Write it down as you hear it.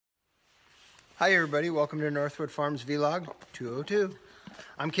Hi everybody, welcome to Northwood Farms Vlog 202.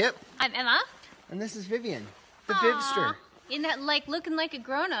 I'm Kip. I'm Emma. And this is Vivian, the Vivster. Isn't that like looking like a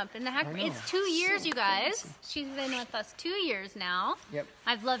grown-up in the hack? It's 2 years, so you guys. Fancy. She's been with us 2 years now. Yep.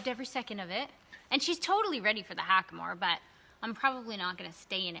 I've loved every second of it. And she's totally ready for the hackamore, but I'm probably not going to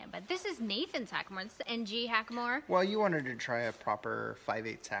stay in it. But this is Nathan's hackamore. This is the NG hackamore. Well, you wanted to try a proper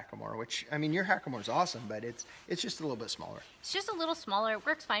 5/8 hackamore, which, I mean, your hackamore's awesome, but it's just a little bit smaller. It's just a little smaller. It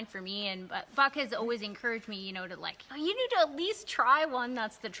works fine for me. And Buck has always encouraged me, you know, to like, oh, you need to at least try one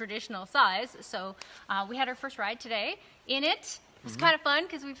that's the traditional size. So we had our first ride today in it. It was kind of fun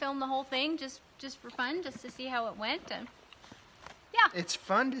because we filmed the whole thing just for fun, just to see how it went. And yeah. It's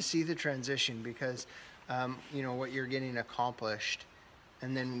fun to see the transition because, you know, what you're getting accomplished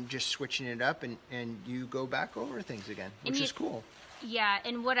and then just switching it up and you go back over things again, which is cool. Yeah,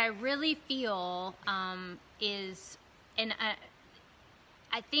 and what I really feel is, and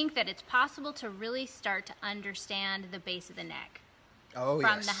I think that it's possible to really start to understand the base of the neck from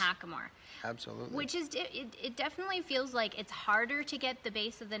the hackamore. Absolutely. Which is, it definitely feels like it's harder to get the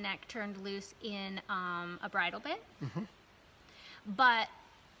base of the neck turned loose in a bridle bit. But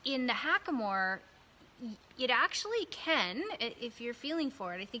in the hackamore, it actually can, if you're feeling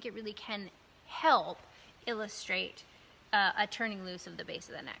for it, I think it really can help illustrate a turning loose of the base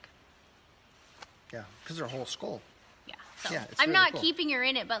of the neck. Yeah, because her whole skull. Yeah, so yeah, I'm really not keeping her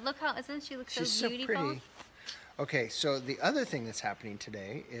in it, but look how, isn't she look so beautiful? So pretty. Okay, so the other thing that's happening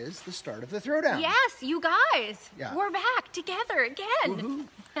today is the start of the throwdown. Yes, you guys, we're back together again.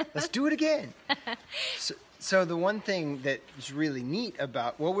 Let's do it again. So the one thing that is really neat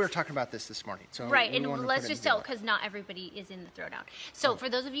about, well, we were talking about this morning. So right, and let's just tell, because not everybody is in the throwdown. So for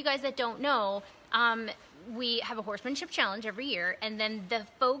those of you guys that don't know, we have a horsemanship challenge every year, and then the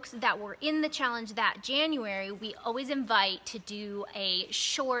folks that were in the challenge that January, we always invite to do a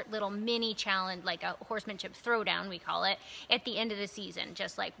short little mini challenge, like a horsemanship throwdown, we call it, at the end of the season,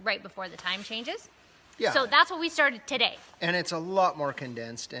 just like right before the time changes. Yeah. So that's what we started today. And it's a lot more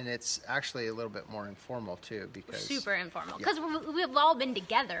condensed, and it's actually a little bit more informal too, because super informal, because we've all been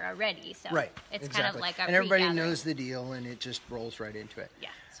together already, so it's kind of like a and everybody knows the deal, and it just rolls right into it. Yeah.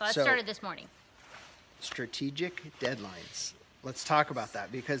 So I started this morning. Strategic deadlines. Let's talk about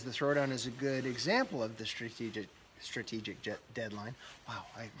that, because the throwdown is a good example of the strategic deadline. Wow,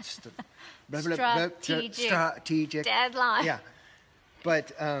 I just strategic deadline. Yeah,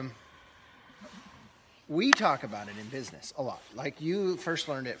 but we talk about it in business a lot. Like, you first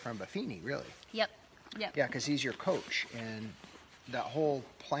learned it from Buffini, really. Yep. Yeah, because he's your coach, and that whole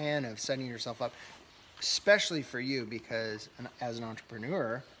plan of setting yourself up, especially for you, because as an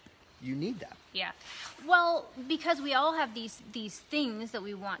entrepreneur, you need that. Yeah. Well, because we all have these things that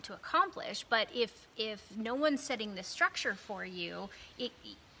we want to accomplish, but if no one's setting the structure for you,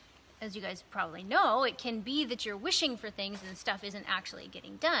 as you guys probably know, it can be that you're wishing for things and stuff isn't actually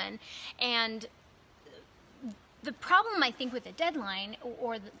getting done. And the problem, I think, with a deadline,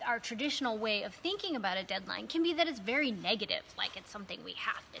 or our traditional way of thinking about a deadline, can be that it's very negative. Like, it's something we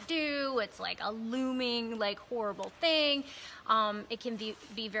have to do. It's like a looming, like, horrible thing. It can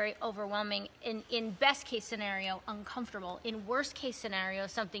be very overwhelming. In best case scenario, uncomfortable. In worst case scenario,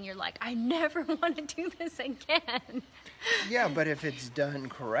 something you're like, I never want to do this again. Yeah, but if it's done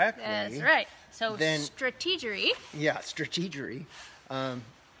correctly. That's right. So then, strategery. Yeah, strategery.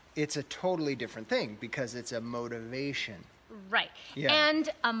 It's a totally different thing, because it's a motivation. Right. Yeah. And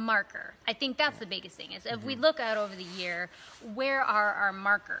a marker. I think that's the biggest thing, is if we look out over the year, where are our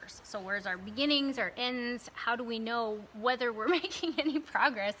markers? So where's our beginnings, our ends? How do we know whether we're making any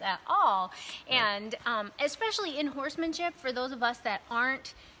progress at all? And especially in horsemanship, for those of us that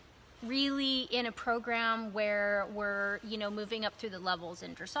aren't really in a program where we're, you know, moving up through the levels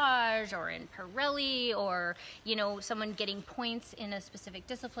in dressage or in Pirelli, or, you know, someone getting points in a specific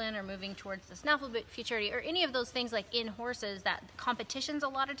discipline, or moving towards the snaffle bit futurity, or any of those things, like in horses, that competitions a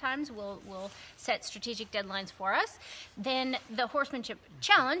lot of times will set strategic deadlines for us, then the horsemanship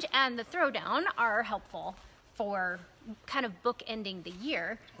challenge and the throwdown are helpful for kind of bookending the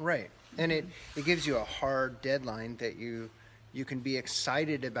year. Right. And it gives you a hard deadline that you can be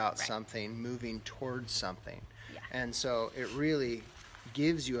excited about something, moving towards something. Yeah. And so it really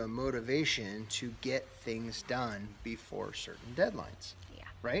gives you a motivation to get things done before certain deadlines. Yeah.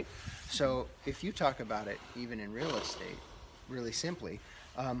 Right? So if you talk about it even in real estate, really simply,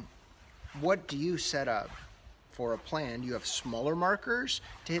 what do you set up for a plan? You have smaller markers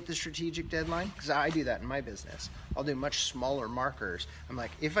to hit the strategic deadline? Because I do that in my business. I'll do much smaller markers. I'm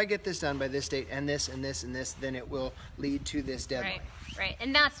like, if I get this done by this date, and this and this and this, then it will lead to this deadline. Right,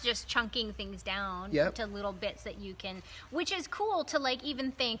 and that's just chunking things down to little bits that you can, which is cool to like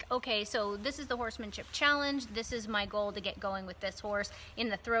even think, okay, so this is the horsemanship challenge. This is my goal to get going with this horse. In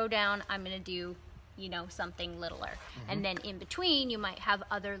the throwdown, I'm going to do, you know, something littler. And then in between, you might have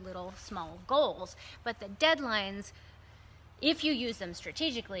other little small goals. But the deadlines, if you use them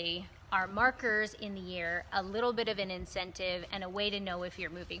strategically, are markers in the year, a little bit of an incentive, and a way to know if you're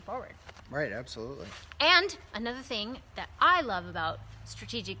moving forward. Right, absolutely. And another thing that I love about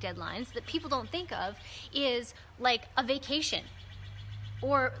strategic deadlines that people don't think of is like a vacation.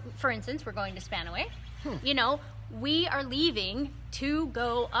 Or, for instance, we're going to Spanaway. You know, we are leaving to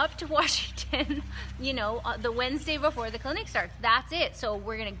go up to Washington, you know, the Wednesday before the clinic starts. That's it. So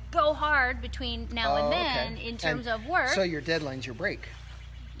we're going to go hard between now and then in terms of work. So your deadline's your break.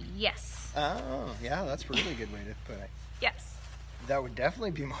 Yes. Oh, yeah, that's a really good way to put it. Yes. That would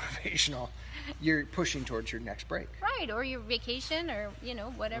definitely be motivational. You're pushing towards your next break. Right, or your vacation, or, you know,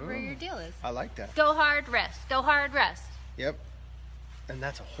 whatever your deal is. I like that. Go hard, rest. Go hard, rest. Yep. And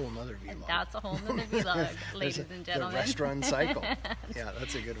that's a whole nother vlog. That's a whole nother vlog, ladies and gentlemen. The rest-run cycle. Yeah,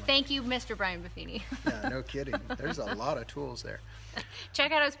 that's a good one. Thank you, Mr. Brian Buffini. Yeah, no kidding. There's a lot of tools there.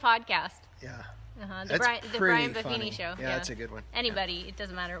 Check out his podcast. Yeah. The Brian Buffini Show. Yeah, that's a good one. Anybody, it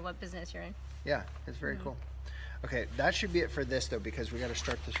doesn't matter what business you're in. Yeah, it's very cool. Okay, that should be it for this, though, because we got to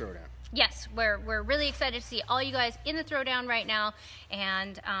start the throwdown. Yes, we're really excited to see all you guys in the throwdown right now,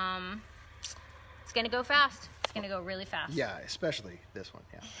 and it's going to go fast. It's going to go really fast. Yeah, especially this one.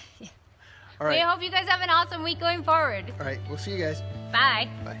 Yeah. All right. We hope you guys have an awesome week going forward. All right, we'll see you guys. Bye.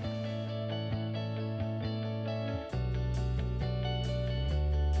 Bye.